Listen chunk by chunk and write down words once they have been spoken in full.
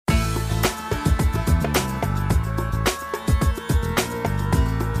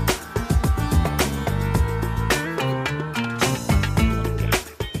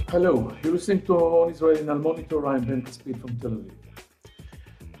Hello, you're listening to On Israel in Al Monitor. I'm Ben Caspit from Tel Aviv.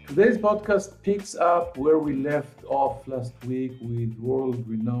 Today's podcast picks up where we left off last week with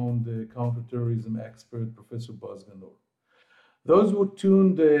world-renowned counterterrorism expert Professor Boaz Ganor. Those who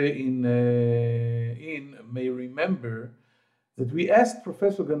tuned in may remember that we asked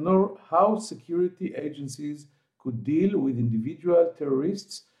Professor Ganor how security agencies could deal with individual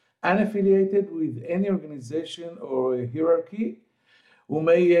terrorists unaffiliated with any organization or hierarchy who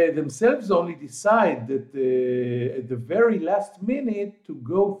may themselves only decide that at the very last minute to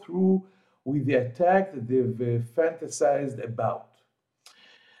go through with the attack that they've fantasized about.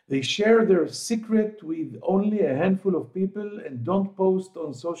 They share their secret with only a handful of people and don't post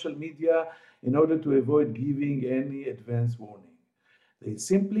on social media in order to avoid giving any advance warning. They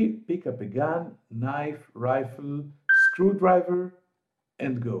simply pick up a gun, knife, rifle, screwdriver,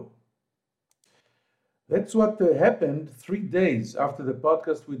 and go. That's what happened 3 days after the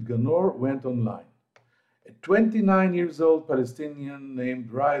podcast with Ganor went online. A 29 years old Palestinian named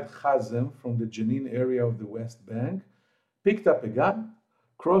Raed Khazem from the Jenin area of the West Bank picked up a gun,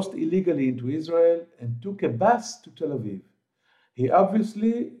 crossed illegally into Israel, and took a bus to Tel Aviv. He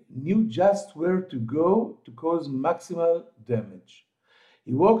obviously knew just where to go to cause maximal damage.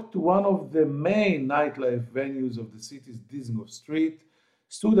 He walked to one of the main nightlife venues of the city's Dizengoff Street,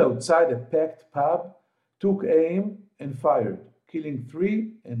 stood outside a packed pub, took aim and fired, killing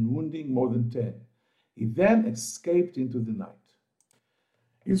 3 and wounding more than 10. He then escaped into the night.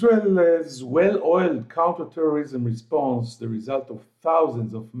 Israel's well-oiled counterterrorism response, the result of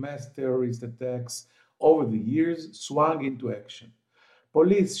thousands of mass terrorist attacks over the years, swung into action.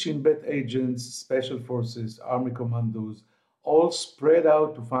 Police, Shin Bet agents, special forces, army commandos, all spread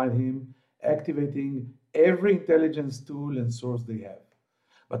out to find him, activating every intelligence tool and source they have.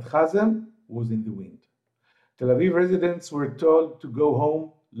 But Khazem was in the wind. Tel Aviv residents were told to go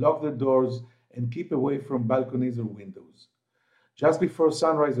home, lock their doors, and keep away from balconies or windows. Just before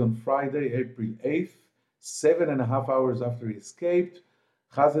sunrise on Friday, April 8th, 7.5 hours after he escaped,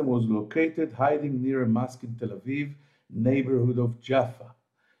 Khazem was located hiding near a mosque in Tel Aviv, neighborhood of Jaffa.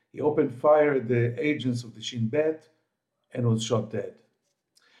 He opened fire at the agents of the Shin Bet and was shot dead.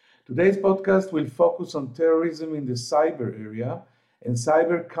 Today's podcast will focus on terrorism in the cyber area and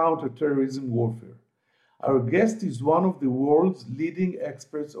cyber counterterrorism warfare. Our guest is one of the world's leading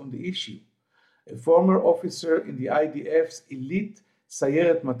experts on the issue, a former officer in the IDF's elite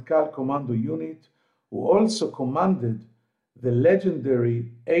Sayeret Matkal Commando unit, who also commanded the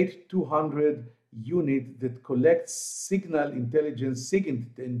legendary 8200 unit that collects signal intelligence, SIG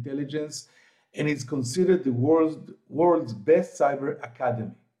intelligence, and is considered the world's best cyber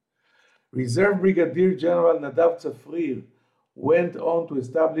academy. Reserve Brigadier General Nadav Tzafrir went on to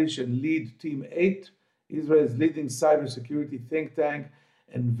establish and lead Team 8, Israel's leading cybersecurity think tank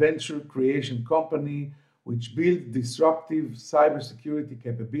and venture creation company, which builds disruptive cybersecurity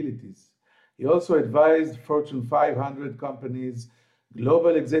capabilities. He also advised Fortune 500 companies,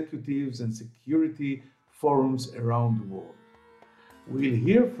 global executives, and security forums around the world. We'll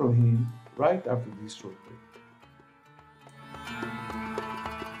hear from him right after this short break.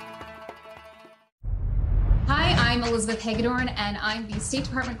 I'm Elizabeth Hagedorn, and I'm the State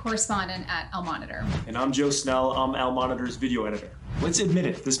Department correspondent at Al Monitor. And I'm Joe Snell. I'm Al Monitor's video editor. Let's admit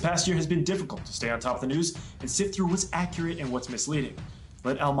it, this past year has been difficult to stay on top of the news and sift through what's accurate and what's misleading.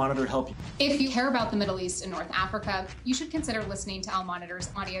 Let Al Monitor help you. If you care about the Middle East and North Africa, you should consider listening to Al Monitor's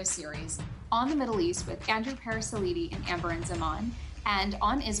audio series On the Middle East with Andrew Parasalidi and Amber and Zaman, and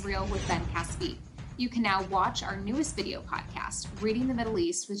On Israel with Ben Caspit. You can now watch our newest video podcast, Reading the Middle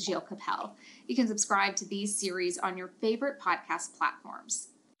East with Gilles Capel. You can subscribe to these series on your favorite podcast platforms.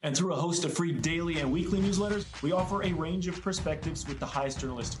 And through a host of free daily and weekly newsletters, we offer a range of perspectives with the highest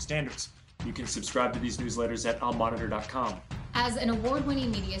journalistic standards. You can subscribe to these newsletters at almonitor.com. As an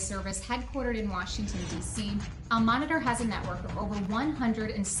award-winning media service headquartered in Washington, D.C., Al Monitor has a network of over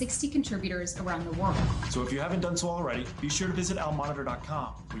 160 contributors around the world. So if you haven't done so already, be sure to visit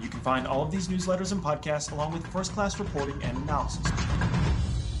almonitor.com, where you can find all of these newsletters and podcasts along with first-class reporting and analysis.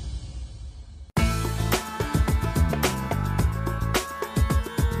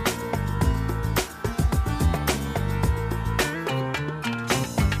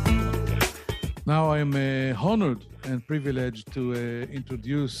 Now I'm honored and privileged to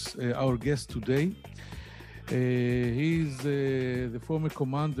introduce our guest today. He's the former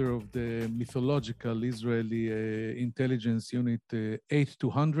commander of the mythological Israeli intelligence unit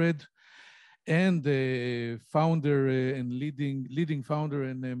 8200 and founder and leading founder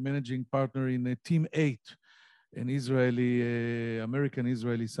and managing partner in Team 8, an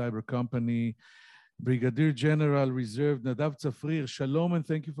American-Israeli cyber company Brigadier General Reserve Nadav Tzafrir, shalom, and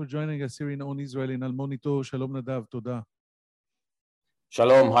thank you for joining us here in On Israel in Al Monitor. Shalom, Nadav, toda.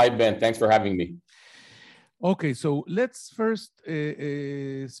 Shalom, hi Ben, thanks for having me. Okay, so let's first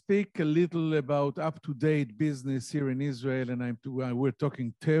speak a little about up-to-date business here in Israel, and we're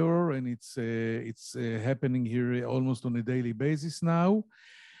talking terror, and it's happening here almost on a daily basis now,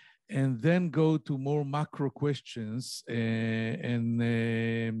 and then go to more macro questions.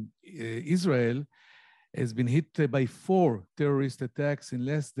 Israel has been hit by 4 terrorist attacks in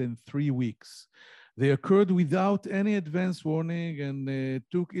less than 3 weeks. They occurred without any advance warning and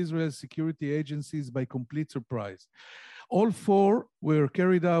took Israel's security agencies by complete surprise. All 4 were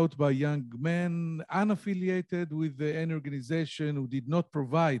carried out by young men unaffiliated with any organization who did not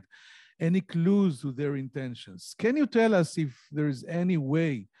provide any clues to their intentions. Can you tell us if there is any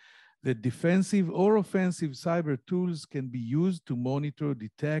way that defensive or offensive cyber tools can be used to monitor,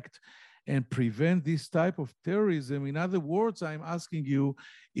 detect, and prevent this type of terrorism? In other words, I'm asking you,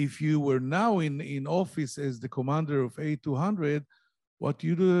 if you were now in office as the commander of A200, what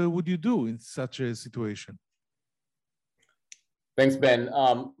would you do in such a situation? Thanks, Ben.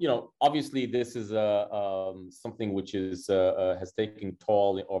 Obviously, this is something which is has taken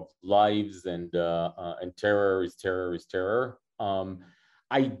toll of lives, and terror is terror.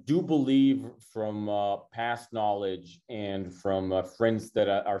 I do believe from past knowledge and from friends that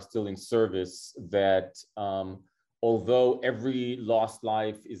are still in service that although every lost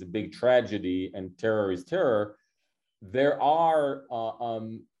life is a big tragedy and terror is terror, there are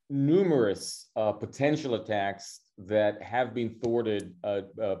numerous potential attacks that have been thwarted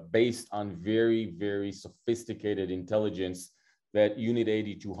based on very, very sophisticated intelligence that Unit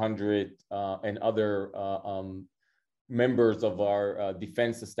 8200 and other members of our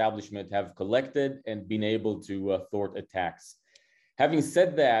defense establishment have collected and been able to thwart attacks. Having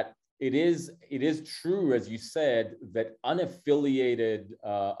said that, it is true, as you said, that unaffiliated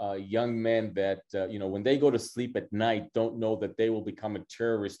young men that, when they go to sleep at night, don't know that they will become a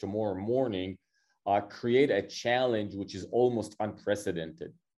terrorist tomorrow morning, create a challenge which is almost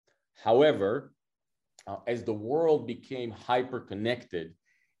unprecedented. However, as the world became hyper-connected,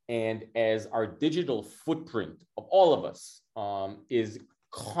 and as our digital footprint of all of us is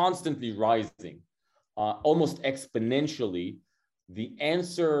constantly rising, almost exponentially, the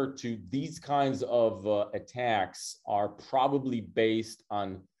answer to these kinds of attacks are probably based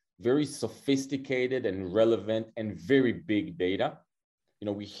on very sophisticated and relevant and very big data.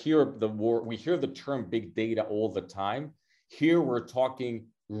 We hear the term big data all the time. Here we're talking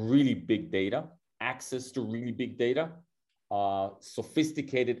really big data, access to really big data,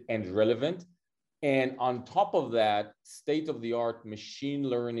 sophisticated and relevant. And on top of that, state-of-the-art machine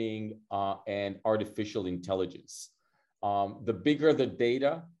learning and artificial intelligence. The bigger the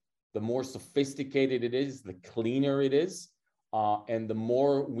data, the more sophisticated it is, the cleaner it is, and the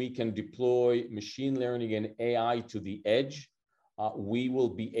more we can deploy machine learning and AI to the edge, we will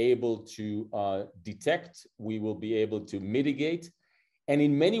be able to detect, we will be able to mitigate, and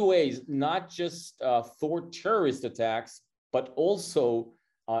in many ways, not just thwart terrorist attacks, but also,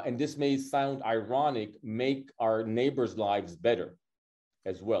 and this may sound ironic, make our neighbors' lives better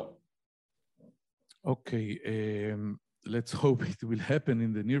as well. Okay, let's hope it will happen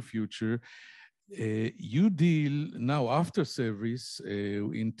in the near future. You deal now after service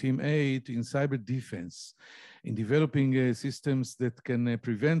in Team 8 in cyber defense, in developing systems that can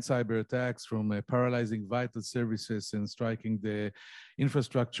prevent cyber attacks from paralyzing vital services and striking the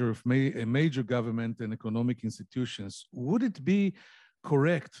infrastructure of major government and economic institutions. Would it be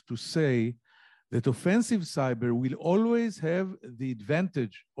correct to say that offensive cyber will always have the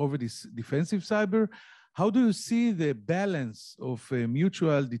advantage over this defensive cyber? How do you see the balance of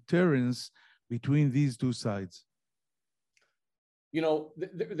mutual deterrence between these two sides?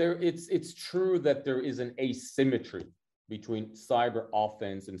 It's true that there is an asymmetry between cyber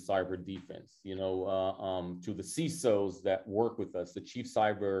offense and cyber defense. To the CISOs that work with us, the chief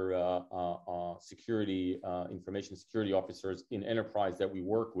cyber security, information security officers in enterprise that we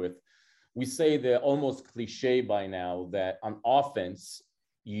work with, we say the almost cliche by now that on offense,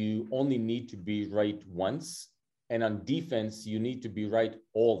 you only need to be right once, and on defense, you need to be right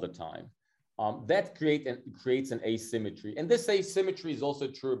all the time. That creates an asymmetry. And this asymmetry is also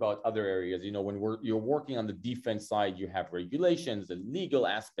true about other areas. When you're working on the defense side, you have regulations and legal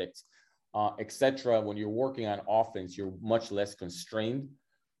aspects, etc. When you're working on offense, you're much less constrained.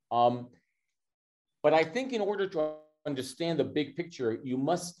 But I think in order to understand the big picture, you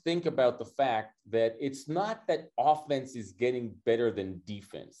must think about the fact that it's not that offense is getting better than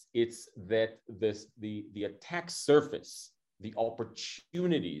defense. It's that the attack surface, the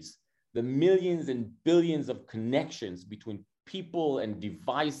opportunities the millions and billions of connections between people and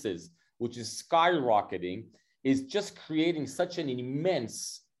devices, which is skyrocketing, is just creating such an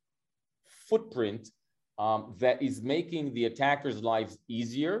immense footprint that is making the attackers' lives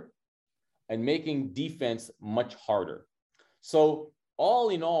easier and making defense much harder. So all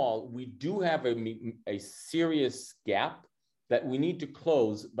in all, we do have a serious gap that we need to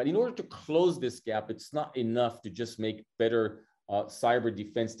close. But in order to close this gap, it's not enough to just make better cyber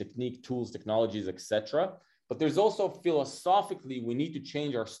defense technique, tools, technologies, etc. But there's also philosophically, we need to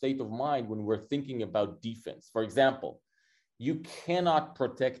change our state of mind when we're thinking about defense. For example, you cannot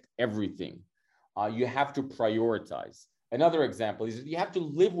protect everything. You have to prioritize. Another example is that you have to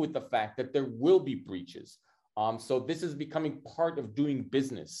live with the fact that there will be breaches. So this is becoming part of doing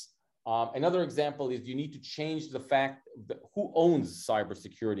business. Another example is you need to change the fact that who owns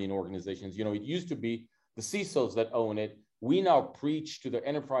cybersecurity in organizations. You know, it used to be the CISOs that own it. We now preach to the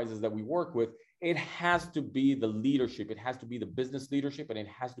enterprises that we work with, it has to be the leadership. It has to be the business leadership, and it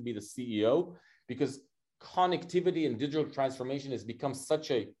has to be the CEO, because connectivity and digital transformation has become such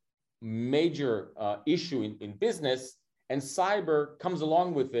a major issue in business, and cyber comes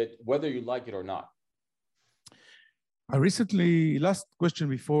along with it, whether you like it or not. I recently, last question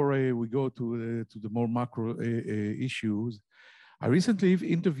before we go to the more macro issues. I recently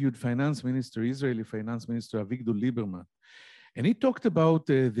interviewed Israeli Finance Minister Avigdor Lieberman, and he talked about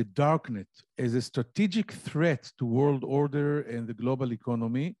the darknet as a strategic threat to world order and the global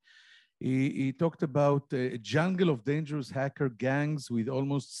economy. He talked about a jungle of dangerous hacker gangs with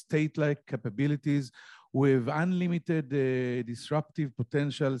almost state-like capabilities, with unlimited disruptive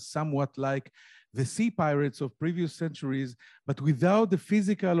potential, somewhat like the sea pirates of previous centuries, but without the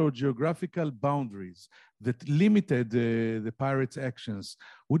physical or geographical boundaries that limited the pirates' actions.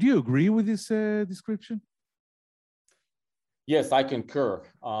 Would you agree with this description? Yes, I concur.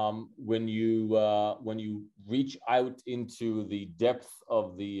 When you reach out into the depth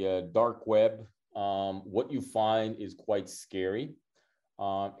of the dark web, what you find is quite scary.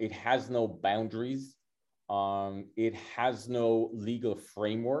 It has no boundaries. It has no legal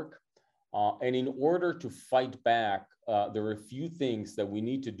framework. And in order to fight back, there are a few things that we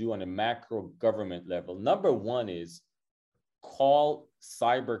need to do on a macro government level. Number one is call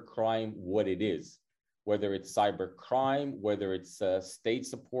cybercrime what it is, whether it's cybercrime, whether it's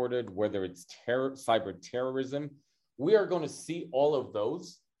state-supported, whether it's cyber terrorism. We are going to see all of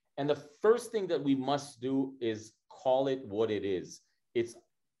those. And the first thing that we must do is call it what it is. It's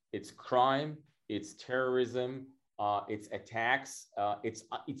crime, it's terrorism, it's attacks, it's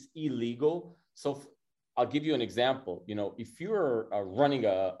illegal. So I'll give you an example. You know, if you're running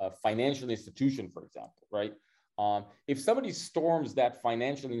a financial institution, for example, right? If somebody storms that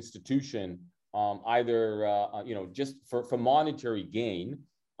financial institution, either just for monetary gain,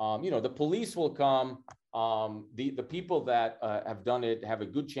 the police will come. The people that have done it have a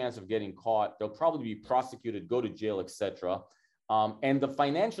good chance of getting caught. They'll probably be prosecuted, go to jail, etc. And the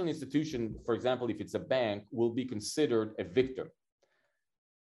financial institution, for example, if it's a bank, will be considered a victim.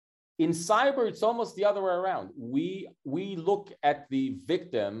 In cyber, it's almost the other way around. We look at the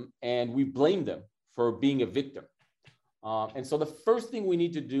victim and we blame them for being a victim. And so the first thing we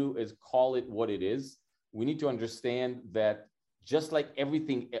need to do is call it what it is. We need to understand that just like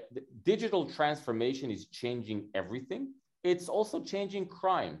everything, digital transformation is changing everything. It's also changing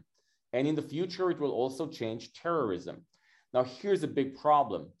crime. And in the future, it will also change terrorism. Now, here's a big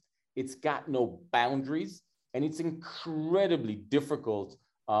problem. It's got no boundaries, and it's incredibly difficult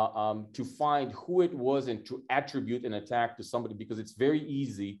to find who it was and to attribute an attack to somebody, because it's very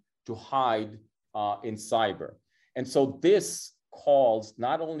easy to hide in cyber. And so this calls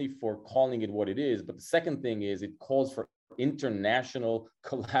not only for calling it what it is, but the second thing is it calls for international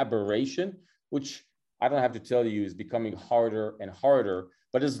collaboration, which I don't have to tell you is becoming harder and harder.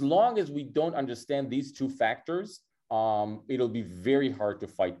 But as long as we don't understand these two factors, it'll be very hard to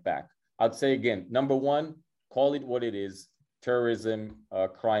fight back. I'd say again, number one, call it what it is: terrorism,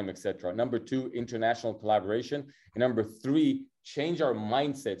 crime, etc. Number two, international collaboration. And number three, change our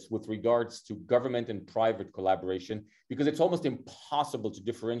mindsets with regards to government and private collaboration, because it's almost impossible to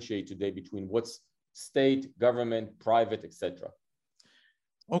differentiate today between what's state, government, private, etc.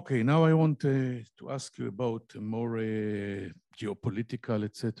 Okay, now I want to ask you about more geopolitical,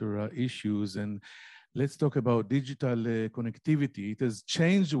 etc. issues, and let's talk about digital connectivity. It has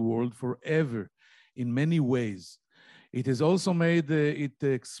changed the world forever in many ways. It has also made it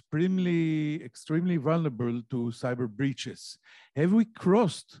extremely vulnerable to cyber breaches. Have we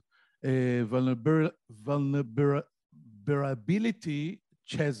crossed a vulnerability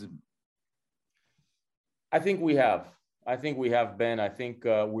chasm? I think we have. I think we have been. I think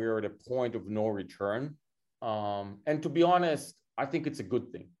we're at a point of no return. And to be honest, I think it's a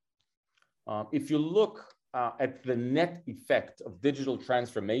good thing. If you look at the net effect of digital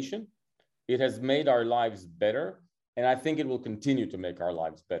transformation, it has made our lives better. And I think it will continue to make our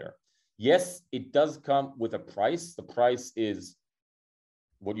lives better. Yes, it does come with a price. The price is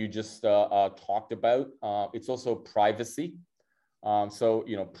what you just talked about. It's also privacy. So,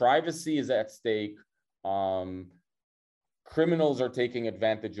 privacy is at stake. Criminals are taking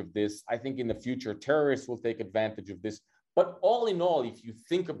advantage of this. I think in the future, terrorists will take advantage of this. But all in all, if you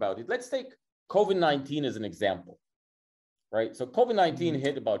think about it, let's take COVID-19 as an example, right? So COVID-19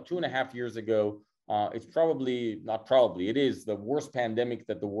 hit about 2.5 years ago. It's it is the worst pandemic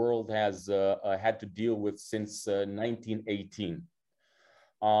that the world has had to deal with since 1918.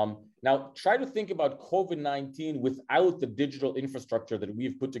 Now, try to think about COVID-19 without the digital infrastructure that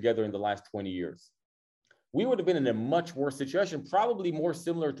we've put together in the last 20 years. We would have been in a much worse situation, probably more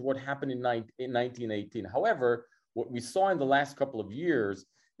similar to what happened in 1918. However, what we saw in the last couple of years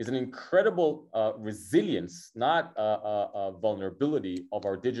is an incredible resilience, not vulnerability of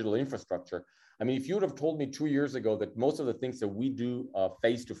our digital infrastructure. I mean, if you would have told me 2 years ago that most of the things that we do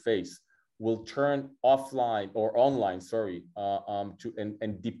face-to-face will turn offline or online,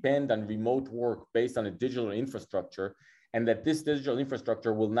 and depend on remote work based on a digital infrastructure, and that this digital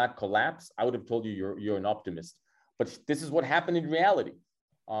infrastructure will not collapse, I would have told you you're an optimist. But this is what happened in reality.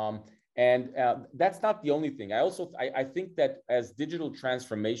 And that's not the only thing. I think that as digital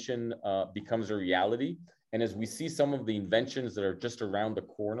transformation becomes a reality, and as we see some of the inventions that are just around the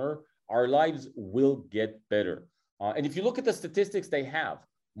corner, our lives will get better. And if you look at the statistics they have,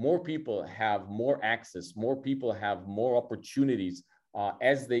 more people have more access, more people have more opportunities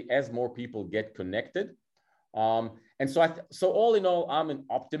as more people get connected. And so all in all, I'm an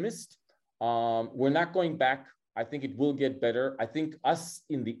optimist. We're not going back. I think it will get better. I think us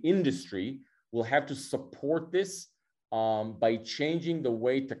in the industry will have to support this by changing the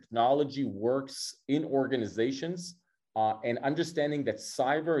way technology works in organizations and understanding that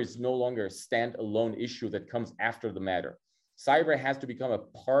cyber is no longer a standalone issue that comes after the matter. Cyber has to become a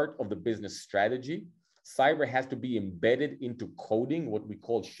part of the business strategy. Cyber has to be embedded into coding, what we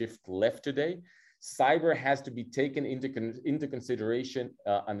call shift left today. Cyber has to be taken into consideration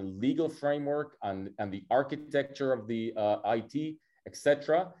on the legal framework, on the architecture of the IT,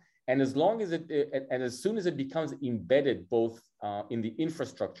 etc. And as soon as it becomes embedded both in the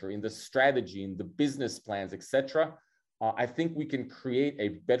infrastructure, in the strategy, in the business plans, etc., I think we can create a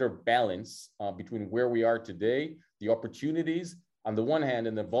better balance between where we are today, the opportunities on the one hand,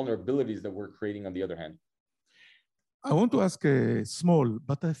 and the vulnerabilities that we're creating on the other hand. I want to ask a small,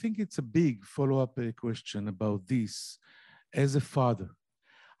 but I think it's a big follow-up question about this. As a father,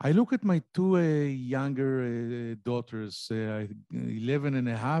 I look at my two younger daughters, 11 and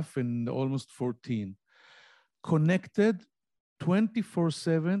a half and almost 14, connected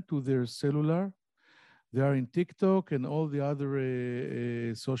 24/7 to their cellular. They are in TikTok and all the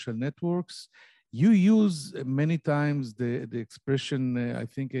other social networks. You use many times the expression, I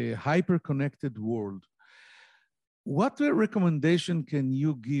think, a hyper-connected world. What recommendation can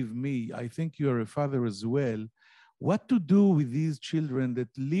you give me? I think you are a father as well. What to do with these children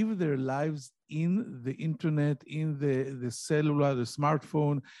that live their lives in the internet, in the cellular, the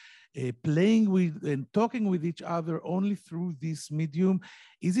smartphone, playing with and talking with each other only through this medium?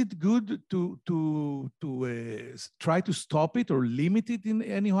 Is it good to try to stop it or limit it in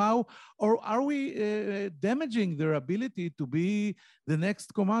anyhow? Or are we damaging their ability to be the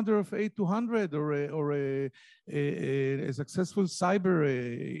next commander of A200 or a successful cyber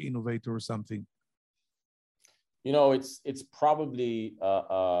innovator or something? You know, it's probably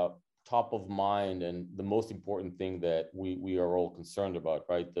top of mind and the most important thing that we are all concerned about,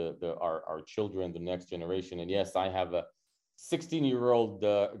 right? Our children, the next generation. And yes, I have a 16-year-old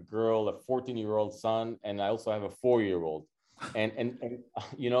girl, a 14-year-old son, and I also have a 4-year-old. And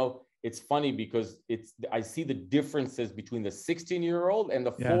you know, it's funny because I see the differences between the 16-year-old and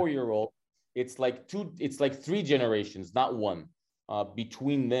the 4-year-old. It's like 3 generations, not one,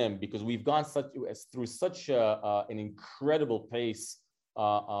 between them, because we've gone through such an incredible pace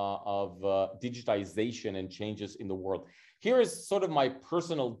of digitization and changes in the world. Here is sort of my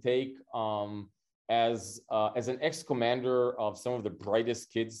personal take as an ex-commander of some of the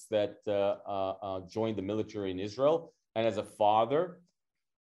brightest kids that joined the military in Israel, and as a father.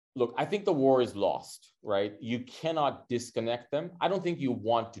 Look, I think the war is lost, right? You cannot disconnect them. I don't think you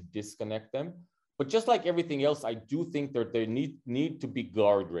want to disconnect them. But just like everything else, I do think that there need to be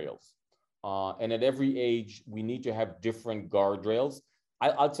guardrails. And at every age, we need to have different guardrails.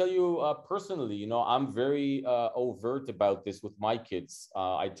 I'll tell you personally, you know, I'm very overt about this with my kids.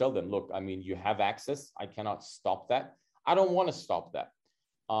 I tell them, look, I mean, you have access. I cannot stop that. I don't want to stop that.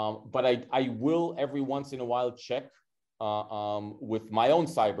 But I will every once in a while check with my own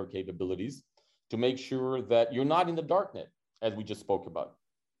cyber capabilities to make sure that you're not in the darknet, as we just spoke about,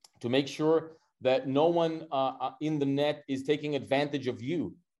 to make sure that no one in the net is taking advantage of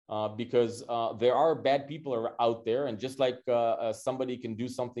you. Because there are bad people out there, and just like somebody can do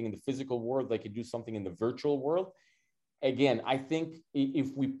something in the physical world, they can do something in the virtual world. Again, I think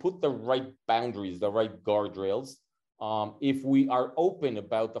if we put the right boundaries, the right guardrails, if we are open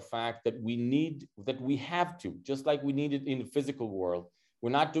about the fact that we have to, just like we need it in the physical world, we're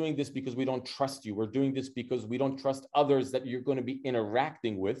not doing this because we don't trust you. We're doing this because we don't trust others that you're going to be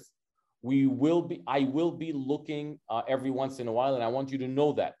interacting with. I will be looking every once in a while, and I want you to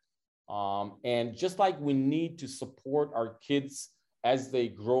know that. And just like we need to support our kids as they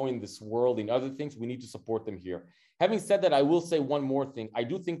grow in this world, in other things, we need to support them here. Having said that, I will say one more thing. I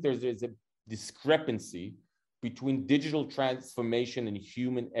do think there's a discrepancy between digital transformation and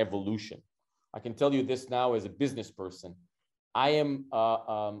human evolution. I can tell you this now as a business person. I'm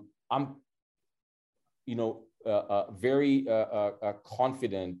very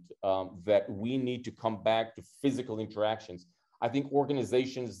confident that we need to come back to physical interactions. I think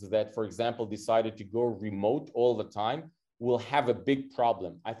organizations that, for example, decided to go remote all the time will have a big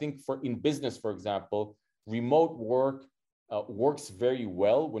problem. I think in business, for example, remote work works very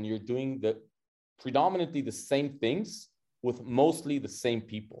well when you're doing predominantly the same things with mostly the same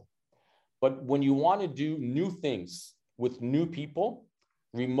people. But when you want to do new things with new people,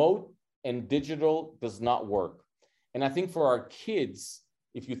 remote and digital does not work. And I think for our kids,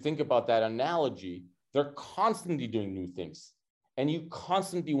 if you think about that analogy, they're constantly doing new things. And you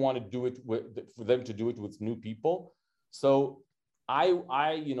constantly want to do it for them to do it with new people. So I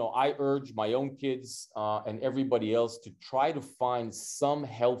urge my own kids and everybody else to try to find some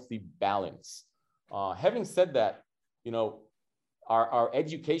healthy balance. Having said that, you know, our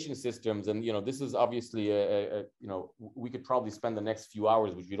education systems, and you know, this is obviously we could probably spend the next few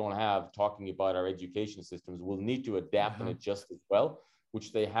hours, which we don't have, talking about our education systems. We'll need to adapt and adjust as well,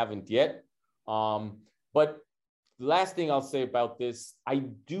 which they haven't yet. But the last thing I'll say about this, I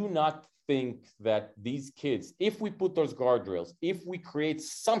do not think that these kids, if we put those guardrails, if we create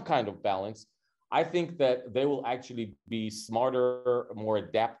some kind of balance, I think that they will actually be smarter, more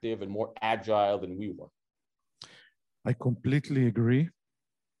adaptive, and more agile than we were. I completely agree.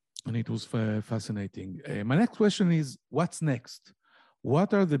 And it was fascinating. My next question is, what's next?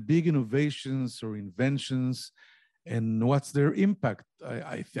 What are the big innovations or inventions, and what's their impact?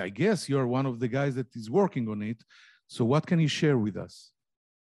 I guess you're one of the guys that is working on it. So what can you share with us?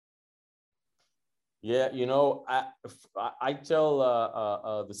 Yeah, you know, I tell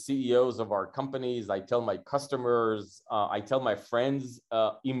the CEOs of our companies, I tell my customers, I tell my friends,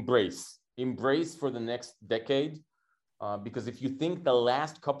 embrace for the next decade. Because if you think the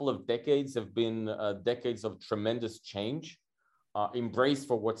last couple of decades have been decades of tremendous change, embrace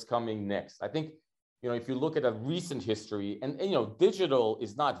for what's coming next. I think, you know, if you look at a recent history, and you know, digital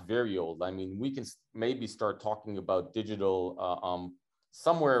is not very old. I mean, we can maybe start talking about digital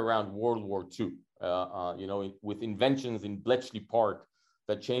somewhere around World War II, you know, with inventions in Bletchley Park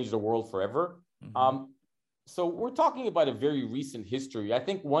that changed the world forever. Mm-hmm. So we're talking about a very recent history. I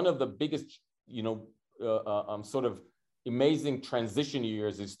think one of the biggest, you know, sort of amazing transition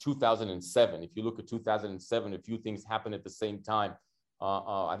years is 2007. If you look at 2007, a few things happened at the same time.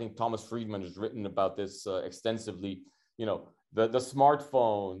 I think Thomas Friedman has written about this extensively. You know, the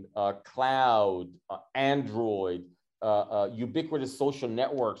smartphone, cloud, Android, ubiquitous social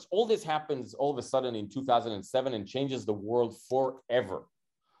networks. All this happens all of a sudden in 2007 and changes the world forever.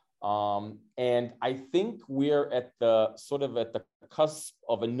 And I think we're at the cusp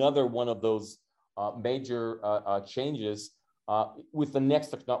of another one of those major changes with the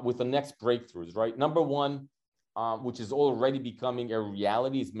next breakthroughs, right? Number one, which is already becoming a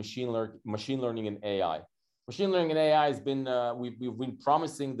reality, is machine learning and AI. Machine learning and AI has been, we've been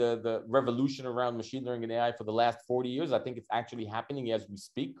promising the revolution around machine learning and AI for the last 40 years. I think it's actually happening as we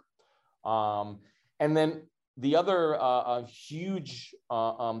speak. And then the other huge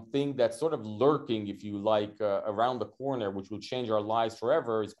thing that's sort of lurking, if you like, around the corner, which will change our lives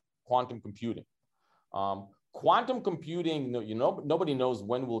forever, is quantum computing. Quantum computing, you know, nobody knows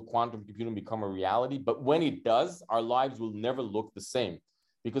when will quantum computing become a reality, but when it does, our lives will never look the same,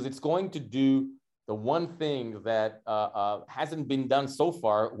 because it's going to do the one thing that hasn't been done so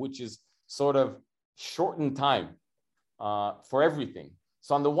far, which is sort of shorten time for everything.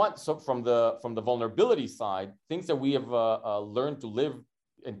 So from the vulnerability side, things that we have learned to live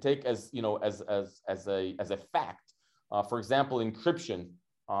take as as a fact. For example, encryption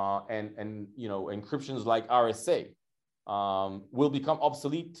and encryptions like RSA will become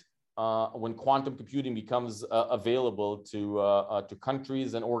obsolete when quantum computing becomes available to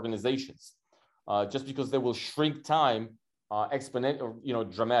countries and organizations, just because they will shrink time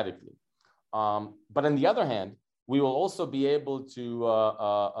dramatically. But on the other hand, we will also be able to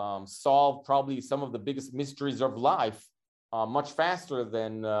solve probably some of the biggest mysteries of life much faster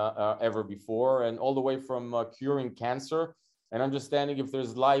than ever before, and all the way from curing cancer and understanding if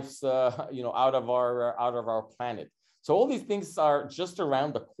there's lives out of our planet. So all these things are just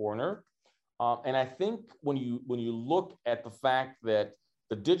around the corner, and I think when you look at the fact that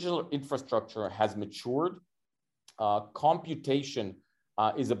the digital infrastructure has matured, computation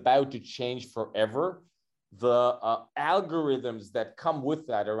is about to change forever. The algorithms that come with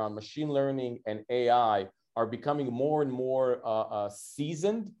that around machine learning and AI are becoming more and more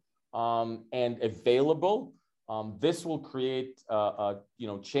seasoned and available. This will create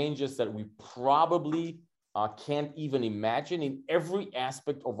changes that we probably can't even imagine in every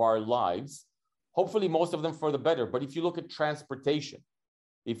aspect of our lives. Hopefully, most of them for the better. But if you look at transportation,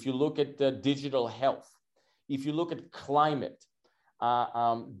 if you look at digital health, if you look at climate,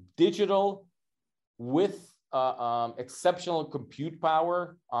 digital with exceptional compute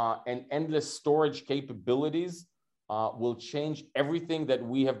power and endless storage capabilities will change everything that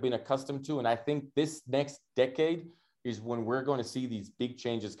we have been accustomed to. And I think this next decade is when we're going to see these big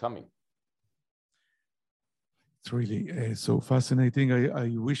changes coming. It's really so fascinating.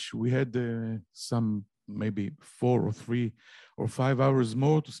 I wish we had some maybe 4 or 3 or 5 hours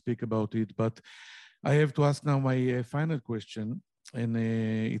more to speak about it. But I have to ask now my final question, and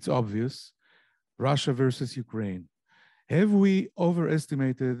it's obvious. Russia versus Ukraine. Have we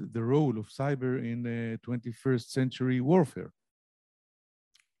overestimated the role of cyber in 21st century warfare?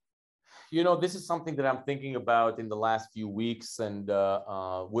 This is something that I'm thinking about in the last few weeks, and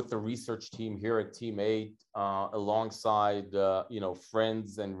with the research team here at Team 8, alongside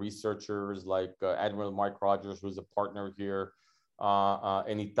friends and researchers like Admiral Mike Rogers, who's a partner here,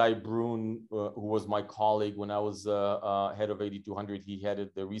 and Itai Brun, who was my colleague when I was head of 8200. He headed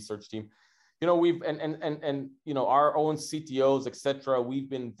the research team. We've our own CTOs, etc. We've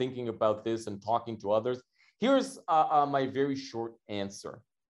been thinking about this and talking to others. Here's my very short answer.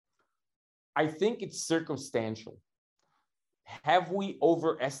 I think it's circumstantial. Have we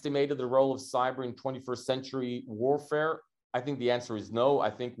overestimated the role of cyber in 21st century warfare? I think the answer is no. I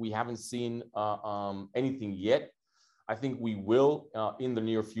think we haven't seen anything yet. I think we will in the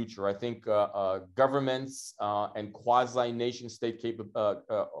near future. I think governments and quasi nation state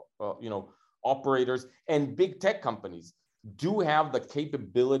operators and big tech companies do have the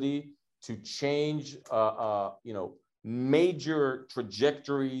capability to change major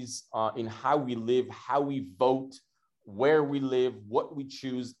trajectories in how we live, how we vote, where we live, what we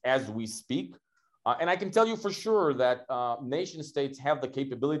choose as we speak. And I can tell you for sure that nation states have the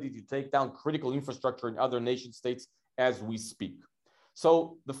capability to take down critical infrastructure in other nation states as we speak.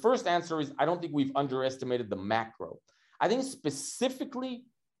 So the first answer is, I don't think we've underestimated the macro. I think specifically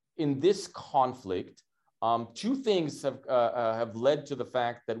in this conflict, 2 things have led to the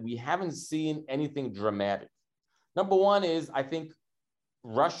fact that we haven't seen anything dramatic. Number one is, I think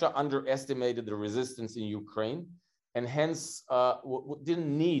Russia underestimated the resistance in Ukraine, and hence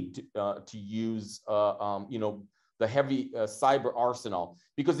didn't need to use the heavy cyber arsenal.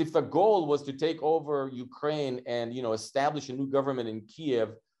 Because if the goal was to take over Ukraine and establish a new government in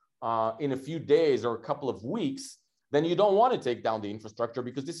Kiev in a few days or a couple of weeks, then you don't want to take down the infrastructure,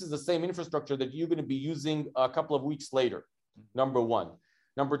 because this is the same infrastructure that you're going to be using a couple of weeks later. Number one.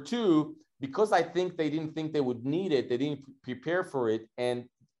 Number two, because I think they didn't think they would need it, they didn't prepare for it. And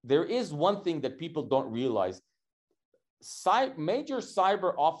there is one thing that people don't realize. Major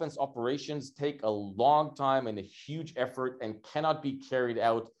cyber offense operations take a long time and a huge effort and cannot be carried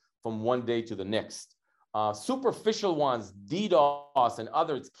out from one day to the next. Superficial ones, DDoS and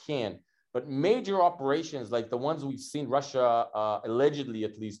others can, but major operations like the ones we've seen Russia allegedly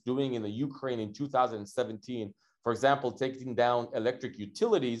at least doing in the Ukraine in 2017, for example, taking down electric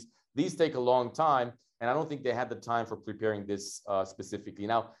utilities, these take a long time, and I don't think they had the time for preparing this specifically.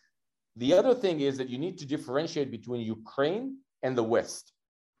 Now, the other thing is that you need to differentiate between Ukraine and the West.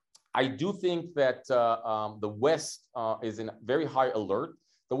 I do think that the West is in very high alert,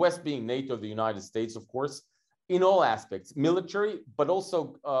 the West being NATO, the United States, of course, in all aspects, military, but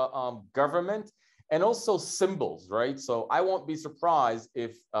also government, and also symbols, right? So I won't be surprised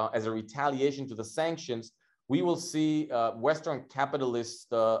if, as a retaliation to the sanctions, we will see Western capitalist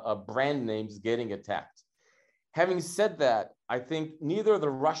brand names getting attacked. Having said that, I think neither the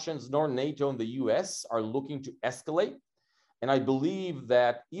Russians nor NATO and the US are looking to escalate. And I believe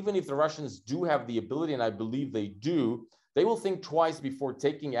that even if the Russians do have the ability, and I believe they do, they will think twice before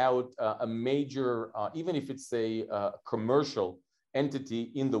taking out a major, even if it's a commercial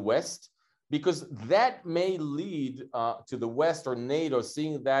entity in the West, because that may lead to the West or NATO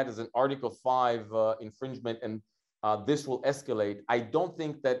seeing that as an Article 5 infringement, and this will escalate. I don't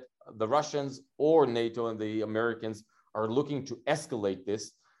think that the Russians or NATO and the Americans are looking to escalate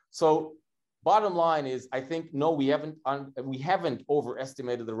this. So bottom line is, I think, no, we haven't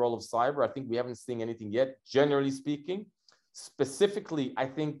overestimated the role of cyber. I think we haven't seen anything yet, generally speaking. Specifically, I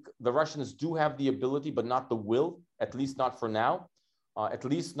think the Russians do have the ability, but not the will, at least not for now, at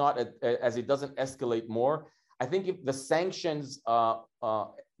least not as it doesn't escalate more. I think if the sanctions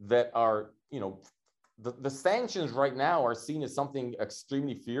that are, the sanctions right now are seen as something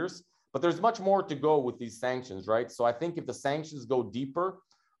extremely fierce, but there's much more to go with these sanctions, right? So I think if the sanctions go deeper,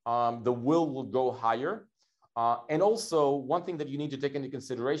 the will go higher. And also, one thing that you need to take into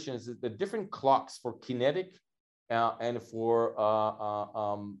consideration is that the different clocks for kinetic and for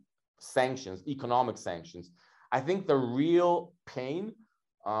sanctions, economic sanctions. I think the real pain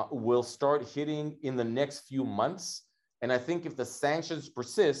will start hitting in the next few months. And I think if the sanctions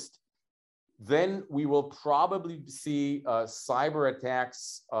persist, then we will probably see cyber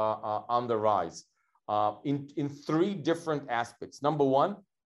attacks on the rise in three different aspects. Number one,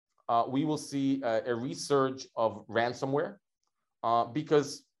 we will see a resurge of ransomware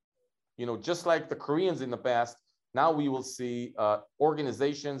because, just like the Koreans in the past, now we will see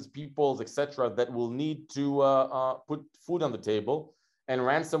organizations, peoples, etc., that will need to put food on the table, and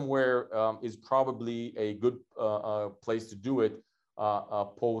ransomware is probably a good place to do it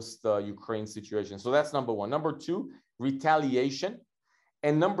post Ukraine situation. So that's number one. Number two, retaliation,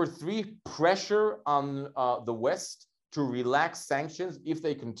 and number three, pressure on the West to relax sanctions if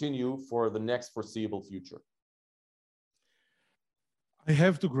they continue for the next foreseeable future. I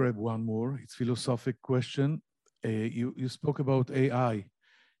have to grab one more. It's a philosophic question. You spoke about AI.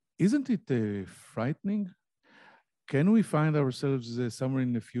 Isn't it frightening? Can we find ourselves somewhere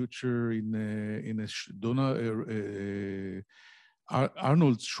in the future in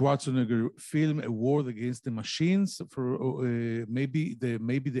Arnold Schwarzenegger film, A War Against the Machines? For maybe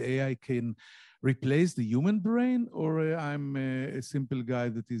the AI can replace the human brain, or I'm a simple guy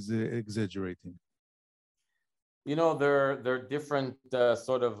that is exaggerating? There are different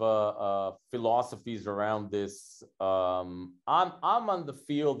sort of philosophies around this. I'm on the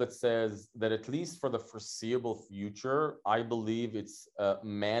field that says that at least for the foreseeable future, I believe it's a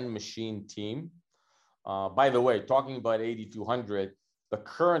man-machine team. By the way, talking about 8200, the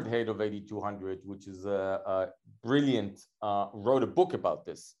current head of 8200, which is brilliant, wrote a book about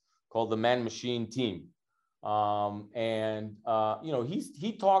this called The Man-Machine Team. He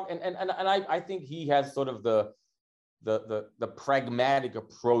talked, and I think he has sort of the pragmatic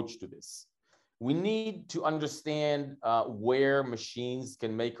approach to this. We need to understand where machines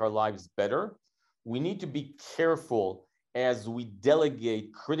can make our lives better. We need to be careful as we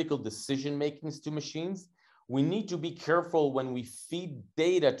delegate critical decision makings to machines. We need to be careful when we feed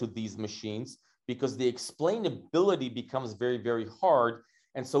data to these machines, because the explainability becomes very, very hard.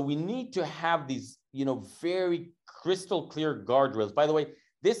 And so we need to have these, very crystal clear guardrails. By the way,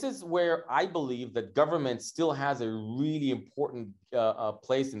 this is where I believe that government still has a really important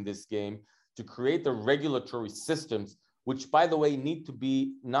place in this game to create the regulatory systems, which, by the way, need to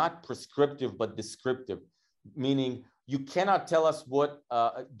be not prescriptive, but descriptive, meaning you cannot tell us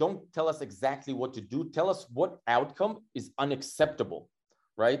don't tell us exactly what to do. Tell us what outcome is unacceptable,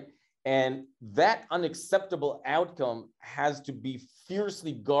 right? And that unacceptable outcome has to be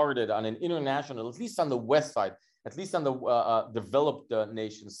fiercely guarded on an international, at least on the West side, at least on the developed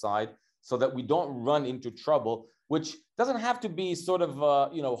nation side, so that we don't run into trouble, which doesn't have to be sort of,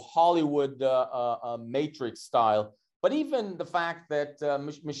 Hollywood Matrix style, but even the fact that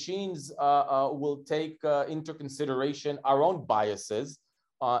machines will take into consideration our own biases,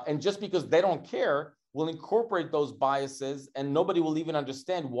 and just because they don't care, will incorporate those biases, and nobody will even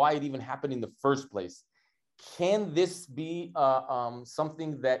understand why it even happened in the first place. Can this be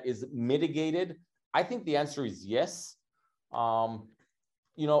something that is mitigated? I think the answer is yes. I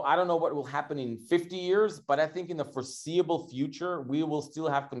don't know what will happen in 50 years, but I think in the foreseeable future, we will still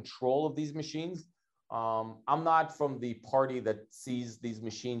have control of these machines. I'm not from the party that sees these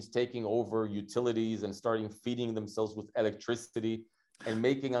machines taking over utilities and starting feeding themselves with electricity and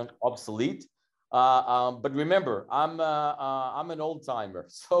making them obsolete. But remember, I'm an old timer,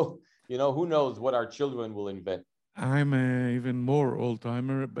 so who knows what our children will invent. I'm even more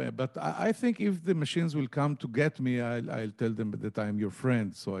old-timer, but I think if the machines will come to get me, I'll tell them that I'm your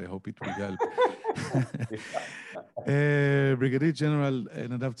friend, so I hope it will help. Brigadier General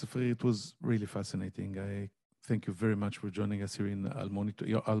Nadav Tzafrir, it was really fascinating. I thank you very much for joining us here in Al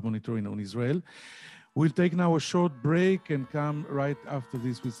Monitor in On Israel. We'll take now a short break and come right after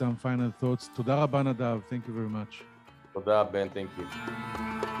this with some final thoughts. Toda Rabba Nadav, thank you very much. Toda Ben, thank you.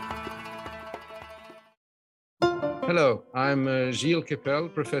 Hello, I'm Gilles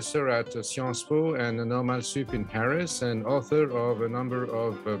Kepel, professor at Sciences Po and Normal Sup in Paris, and author of a number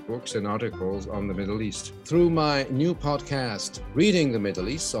of books and articles on the Middle East. Through my new podcast, Reading the Middle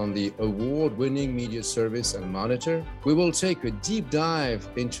East, on the award-winning media service Al Monitor, we will take a deep dive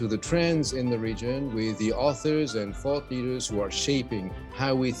into the trends in the region with the authors and thought leaders who are shaping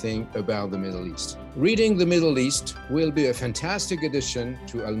how we think about the Middle East. Reading the Middle East will be a fantastic addition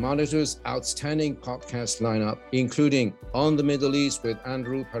to Al Monitor's outstanding podcast lineup, including On the Middle East with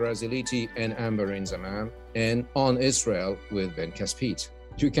Andrew Paraziliti and Amber Zaman, and On Israel with Ben Caspit.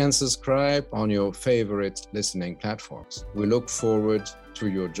 You can subscribe on your favorite listening platforms. We look forward to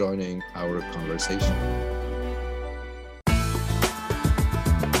your joining our conversation.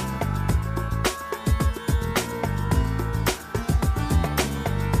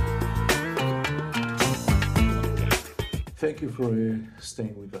 Thank you for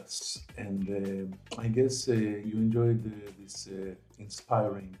staying with us, and I guess you enjoyed this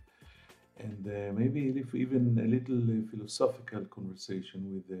inspiring and maybe even a little philosophical conversation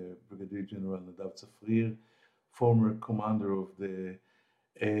with Brigadier General Nadav Tzafrir, former commander of the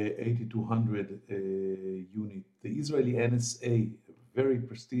 8200 unit, the Israeli NSA, very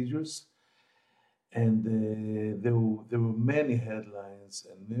prestigious. And there were many headlines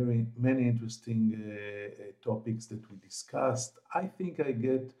and many interesting topics that we discussed. I think I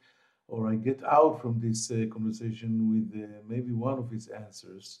get out from this conversation with maybe one of his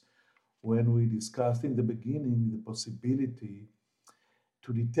answers when we discussed in the beginning the possibility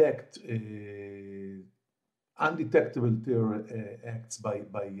to detect undetectable terror acts by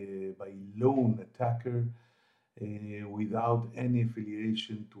a lone attacker without any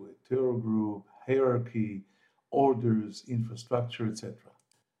affiliation to a terror group, hierarchy, orders, infrastructure, etc.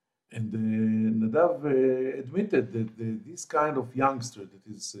 And Nadav admitted that this kind of youngster that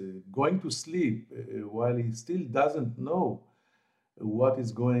is going to sleep while he still doesn't know what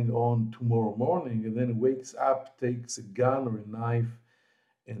is going on tomorrow morning, and then wakes up, takes a gun or a knife,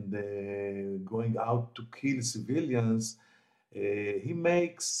 and going out to kill civilians, he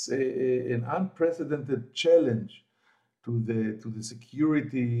makes an unprecedented challenge to the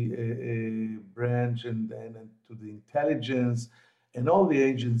security branch and to the intelligence and all the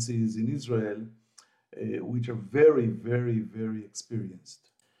agencies in Israel, which are very, very, very experienced.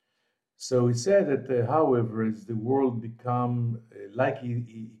 So he said that, however, as the world become, like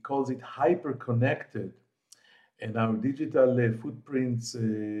he calls it, hyper-connected, and our digital footprints,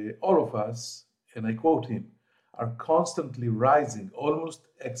 all of us, and I quote him, are constantly rising, almost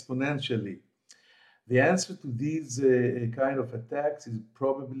exponentially. The answer to these kind of attacks is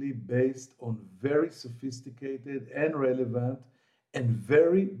probably based on very sophisticated and relevant and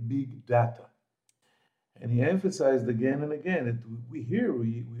very big data. And he emphasized again and again that we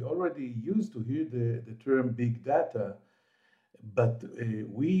already used to hear the term big data, but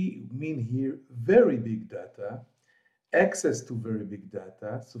we mean here very big data, access to very big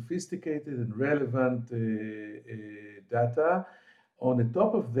data, sophisticated and relevant data. On the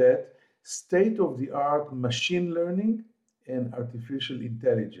top of that, state-of-the-art machine learning and artificial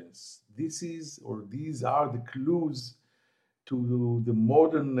intelligence. These are the clues to the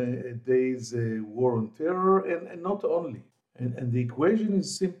modern days war on terror, and not only. And the equation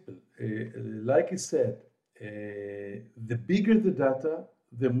is simple. Like he said, the bigger the data,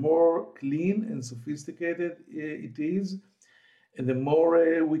 the more clean and sophisticated it is, and the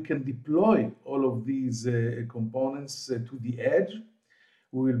more we can deploy all of these components to the edge,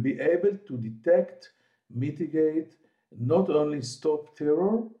 we will be able to detect, mitigate, not only stop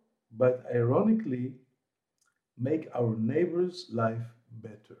terror, but ironically, make our neighbor's life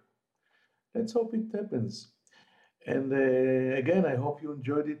better. Let's hope it happens. And again, I hope you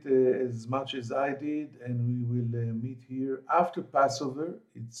enjoyed it as much as I did, and we will meet here after Passover.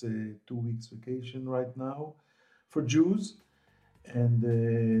 It's a 2 weeks vacation right now for Jews. And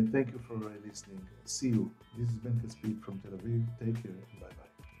thank you for listening. See you. This is Ben Caspit from Tel Aviv. Take care. Bye-bye.